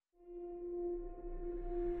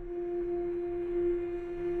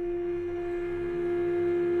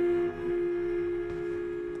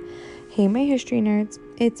Hey my history nerds,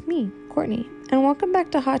 it's me, Courtney, and welcome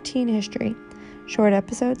back to Hot Tea in History. Short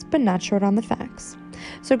episodes, but not short on the facts.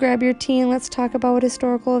 So grab your tea and let's talk about what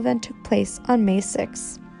historical event took place on May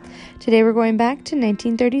 6th. Today we're going back to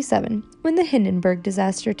 1937, when the Hindenburg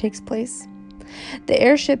disaster takes place. The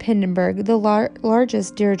airship Hindenburg, the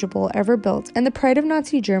largest dirigible ever built and the pride of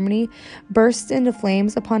Nazi Germany, burst into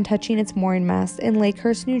flames upon touching its mooring mast in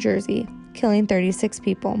Lakehurst, New Jersey, killing 36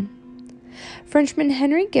 people. Frenchman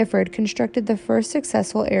Henry Giffard constructed the first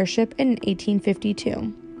successful airship in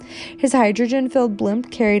 1852. His hydrogen-filled blimp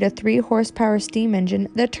carried a 3-horsepower steam engine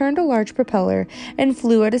that turned a large propeller and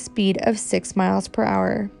flew at a speed of 6 miles per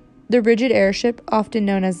hour. The rigid airship, often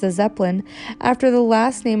known as the Zeppelin, after the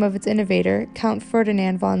last name of its innovator, Count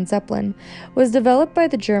Ferdinand von Zeppelin, was developed by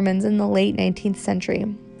the Germans in the late 19th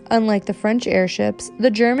century. Unlike the French airships,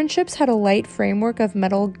 the German ships had a light framework of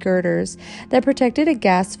metal girders that protected a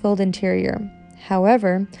gas-filled interior.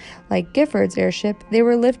 However, like Giffard's airship, they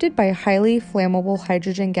were lifted by highly flammable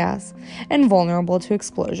hydrogen gas and vulnerable to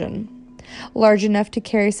explosion. Large enough to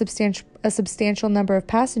carry a substantial number of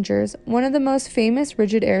passengers, one of the most famous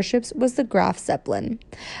rigid airships was the Graf Zeppelin,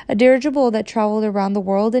 a dirigible that traveled around the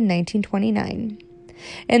world in 1929.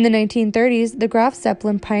 In the 1930s, the Graf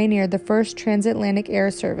Zeppelin pioneered the first transatlantic air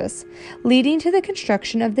service, leading to the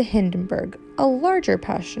construction of the Hindenburg, a larger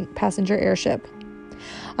passenger airship.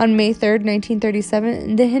 On May 3,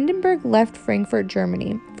 1937, the Hindenburg left Frankfurt,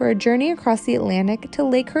 Germany, for a journey across the Atlantic to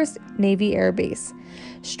Lakehurst Navy Air Base.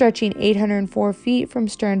 Stretching 804 feet from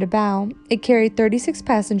stern to bow, it carried 36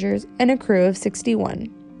 passengers and a crew of 61.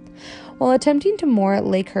 While attempting to moor at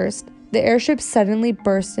Lakehurst, the airship suddenly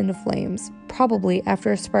burst into flames, probably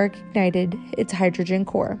after a spark ignited its hydrogen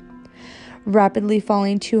core. Rapidly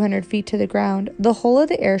falling 200 feet to the ground, the whole of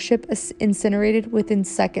the airship incinerated within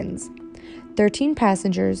seconds. 13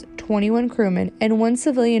 passengers, 21 crewmen, and 1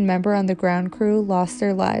 civilian member on the ground crew lost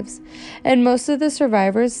their lives, and most of the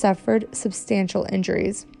survivors suffered substantial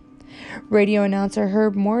injuries. Radio announcer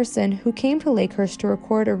Herb Morrison, who came to Lakehurst to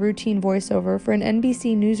record a routine voiceover for an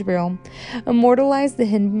NBC newsreel, immortalized the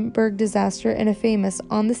Hindenburg disaster in a famous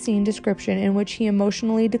on-the-scene description in which he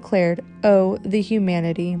emotionally declared, "Oh, the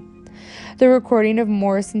humanity." The recording of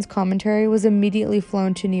Morrison's commentary was immediately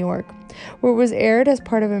flown to New York, where it was aired as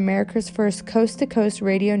part of America's first coast-to-coast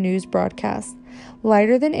radio news broadcast.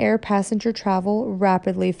 Lighter-than-air passenger travel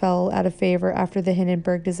rapidly fell out of favor after the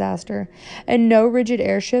Hindenburg disaster, and no rigid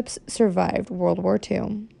airships survived World War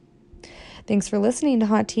II. Thanks for listening to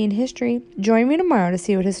Hot Tea in History. Join me tomorrow to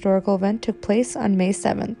see what historical event took place on May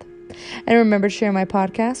 7th. And remember to share my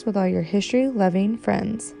podcast with all your history-loving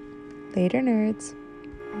friends. Later, nerds.